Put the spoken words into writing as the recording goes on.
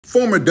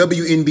Former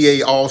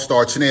WNBA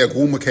All-Star Chinea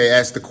Agwumike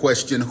asked the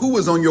question, who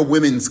was on your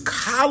women's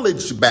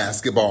college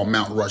basketball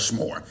Mount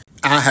Rushmore?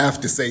 I have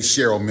to say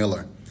Cheryl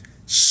Miller.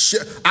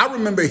 I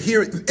remember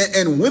hearing,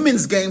 and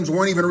women's games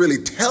weren't even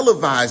really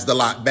televised a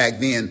lot back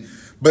then,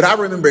 but I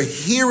remember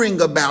hearing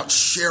about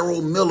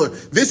Cheryl Miller.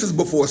 This is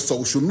before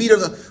social media,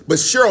 but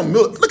Cheryl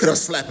Miller, look at her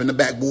slapping the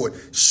backboard.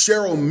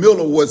 Cheryl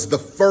Miller was the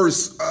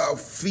first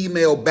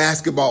female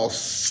basketball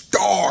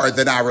star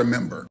that I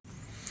remember.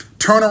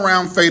 Turn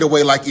around, fade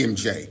away like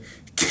MJ.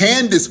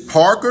 Candace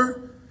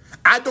Parker,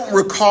 I don't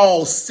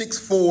recall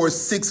 6'4",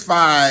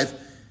 6'5",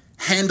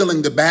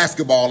 handling the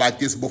basketball like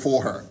this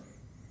before her.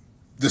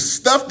 The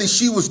stuff that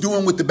she was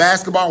doing with the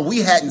basketball, we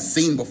hadn't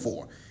seen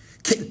before.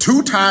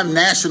 Two-time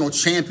national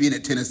champion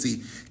at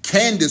Tennessee,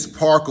 Candace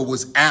Parker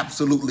was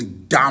absolutely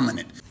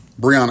dominant.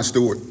 Breanna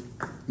Stewart.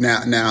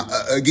 Now,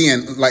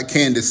 again, like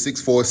Candace,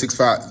 6'4",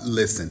 6'5",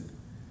 listen.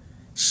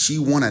 She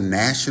won a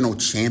national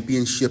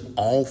championship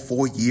all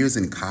 4 years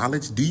in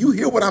college. Do you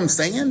hear what I'm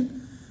saying?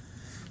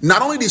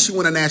 Not only did she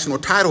win a national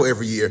title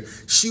every year,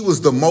 she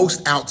was the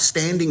most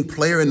outstanding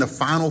player in the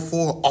Final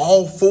Four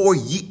all 4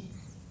 years.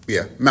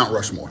 Yeah, Mount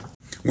Rushmore.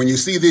 When you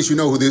see this, you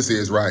know who this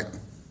is, right?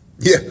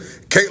 Yeah,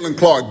 Caitlin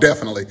Clark,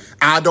 definitely.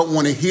 I don't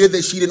want to hear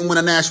that she didn't win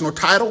a national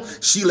title.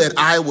 She led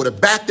Iowa to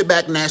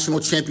back-to-back national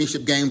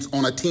championship games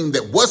on a team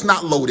that was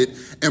not loaded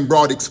and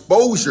brought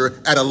exposure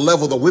at a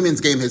level the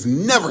women's game has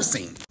never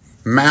seen.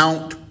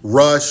 Mount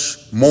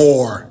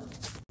Rushmore.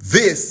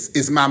 This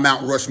is my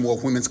Mount Rushmore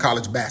of women's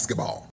college basketball.